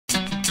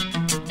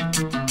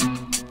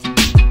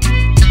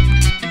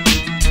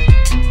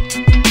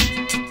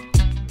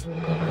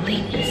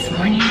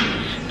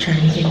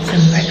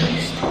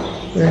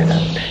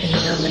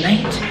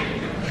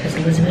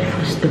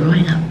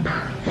throwing up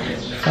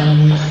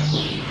from,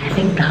 I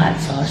think, the hot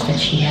sauce that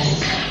she had,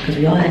 because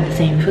we all had the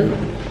same food,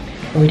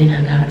 but we didn't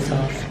have the hot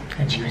sauce,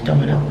 and she was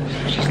throwing up,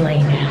 so she's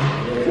laying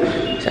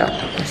down. So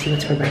let's see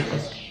what's for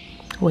breakfast.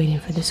 Waiting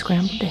for the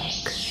scrambled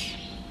eggs.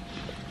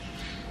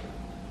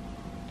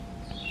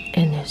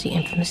 And there's the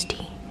infamous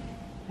tea.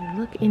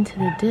 Look into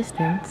the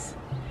distance,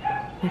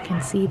 you can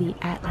see the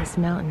Atlas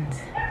Mountains.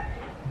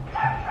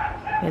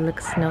 It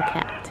looks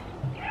snow-capped.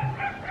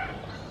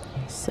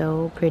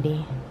 So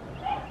pretty.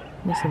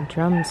 There's some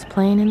drums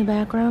playing in the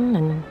background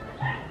and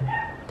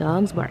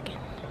dogs barking.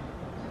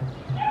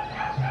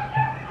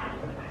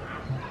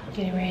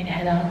 Getting ready to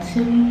head out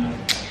soon.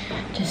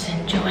 Just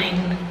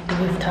enjoying the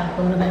rooftop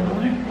a little bit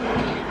more.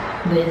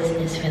 Liz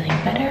is feeling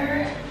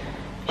better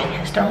and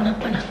has thrown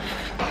up enough.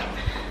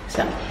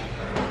 So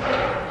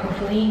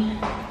hopefully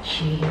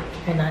she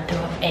will not throw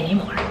up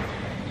anymore.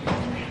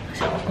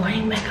 So we're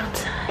going back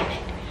outside.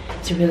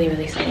 It's really,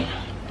 really sunny.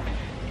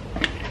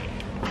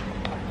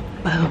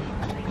 Wow.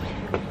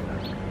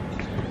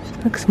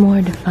 Looks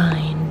more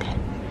defined.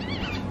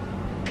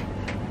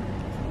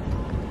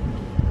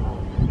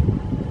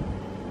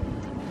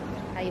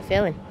 How you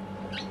feeling?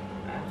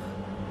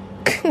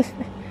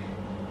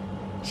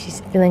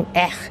 She's feeling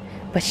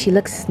but she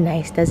looks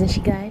nice, doesn't she,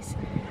 guys?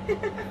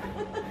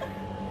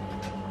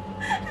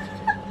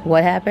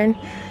 What happened?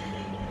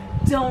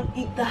 Don't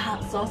eat the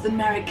hot sauce in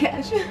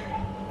Marrakech.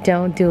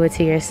 Don't do it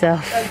to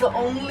yourself. That's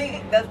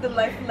the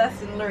life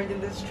lesson learned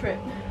in this trip.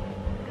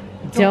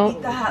 Don't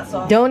eat the hot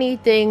sauce. Don't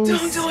eat things.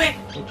 Don't do it.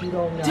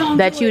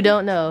 That you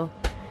don't know.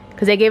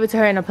 Because they gave it to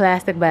her in a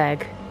plastic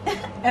bag.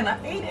 And I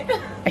ate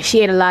it. And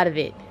she ate a lot of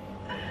it.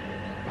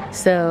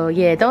 So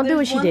yeah, don't do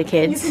what she did,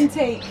 kids. You can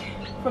take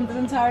from this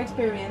entire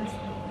experience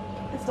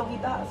is don't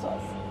eat the hot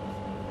sauce.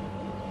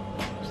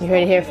 You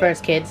heard it here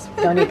first, kids.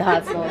 Don't eat the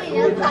hot sauce.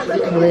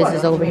 Liz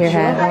is over here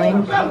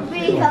haggling.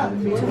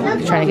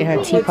 Trying to get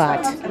her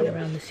teapot.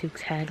 Around the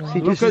souk's haggling. See,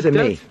 this is a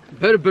me.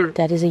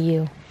 That is a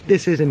you.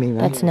 This is a me,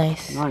 right? That's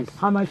nice. Nice.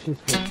 How much is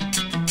it?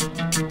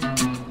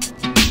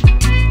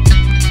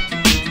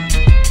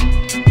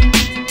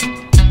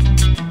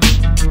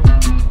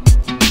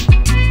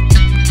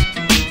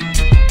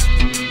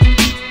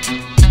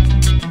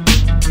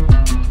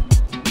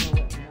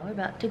 We're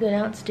about to go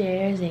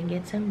downstairs and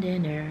get some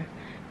dinner.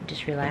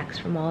 Just relax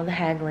from all the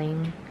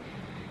haggling.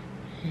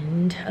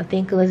 And I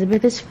think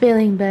Elizabeth is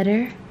feeling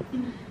better.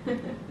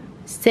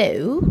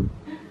 So,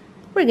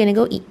 we're gonna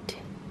go eat.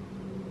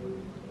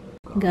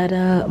 Got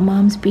a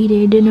mom's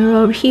B-Day dinner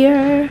over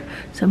here.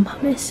 Some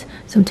hummus,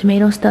 some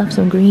tomato stuff,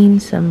 some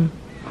greens, some,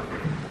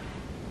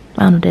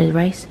 I don't know, there's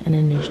rice. And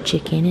then there's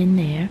chicken in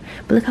there.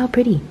 But look how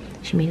pretty.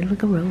 She made it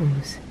look a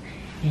rose.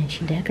 And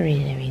she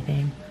decorated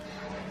everything.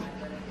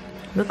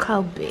 Look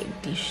how big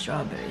these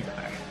strawberries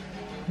are.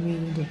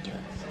 Ridiculous.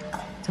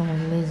 So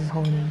Liz is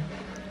holding.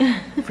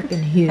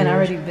 Freaking huge. And I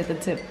already bit the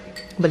tip.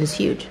 But it's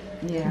huge.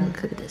 Yeah.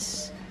 Look at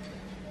this.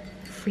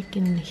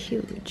 Freaking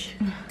huge.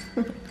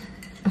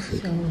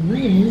 So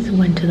Liz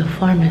went to the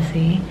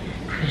pharmacy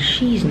because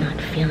she's not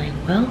feeling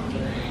well.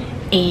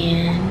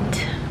 And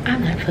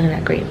I'm not feeling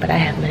that great, but I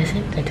have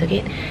medicine. I took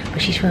it.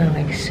 But she's feeling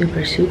like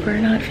super, super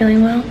not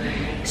feeling well.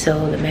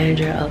 So the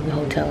manager of the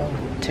hotel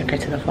took her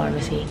to the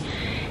pharmacy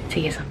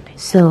to get something.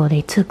 So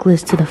they took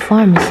Liz to the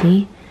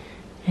pharmacy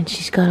and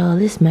she's got all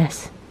this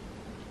mess.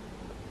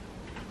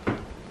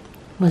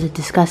 Was it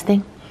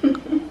disgusting?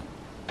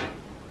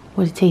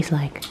 What did it taste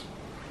like?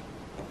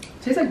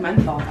 Tastes like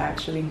menthol,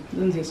 actually.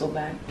 Doesn't taste so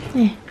bad.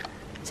 Yeah.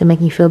 Is it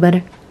making you feel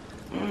better?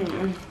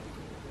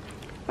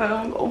 I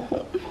don't go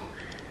home.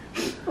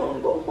 I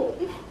don't go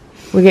home.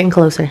 We're getting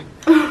closer.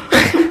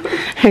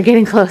 We're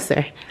getting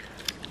closer.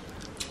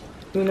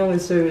 You know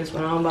it's serious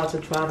when I'm about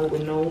to travel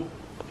with no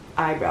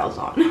eyebrows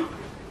on. I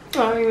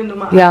don't even know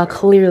my Y'all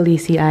clearly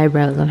see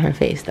eyebrows on her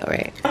face though,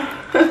 right?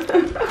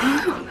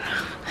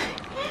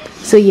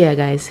 So yeah,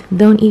 guys,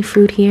 don't eat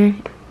fruit here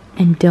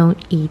and don't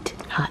eat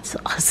hot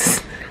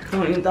sauce.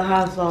 Don't eat the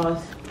hot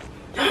sauce.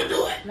 Don't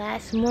do it.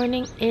 Last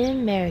morning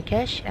in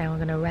Marrakech, and we're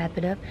gonna wrap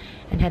it up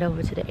and head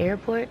over to the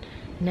airport.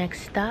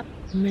 Next stop,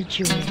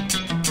 Madrid.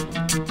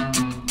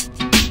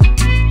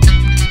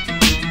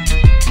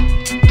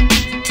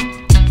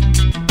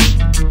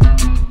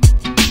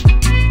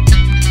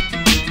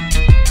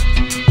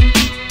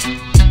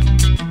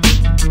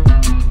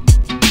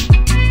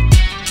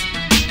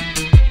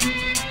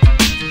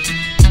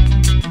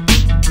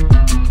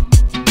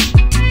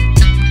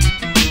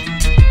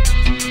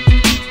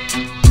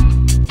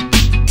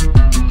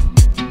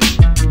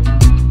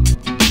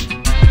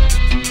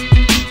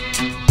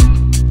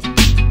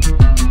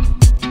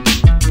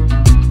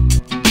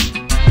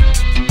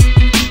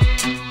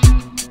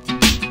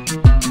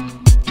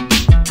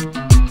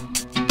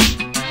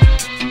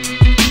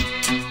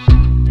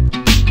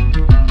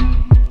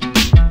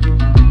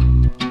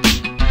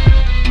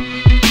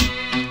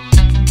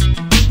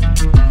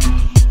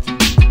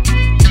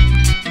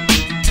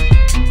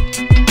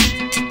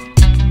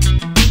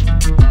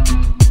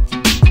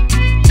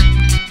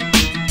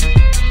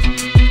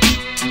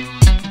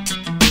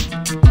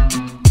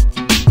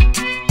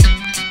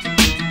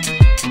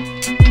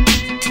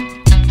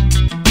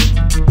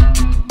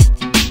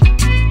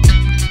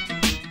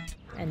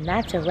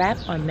 that's a wrap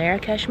on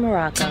Marrakech,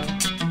 Morocco.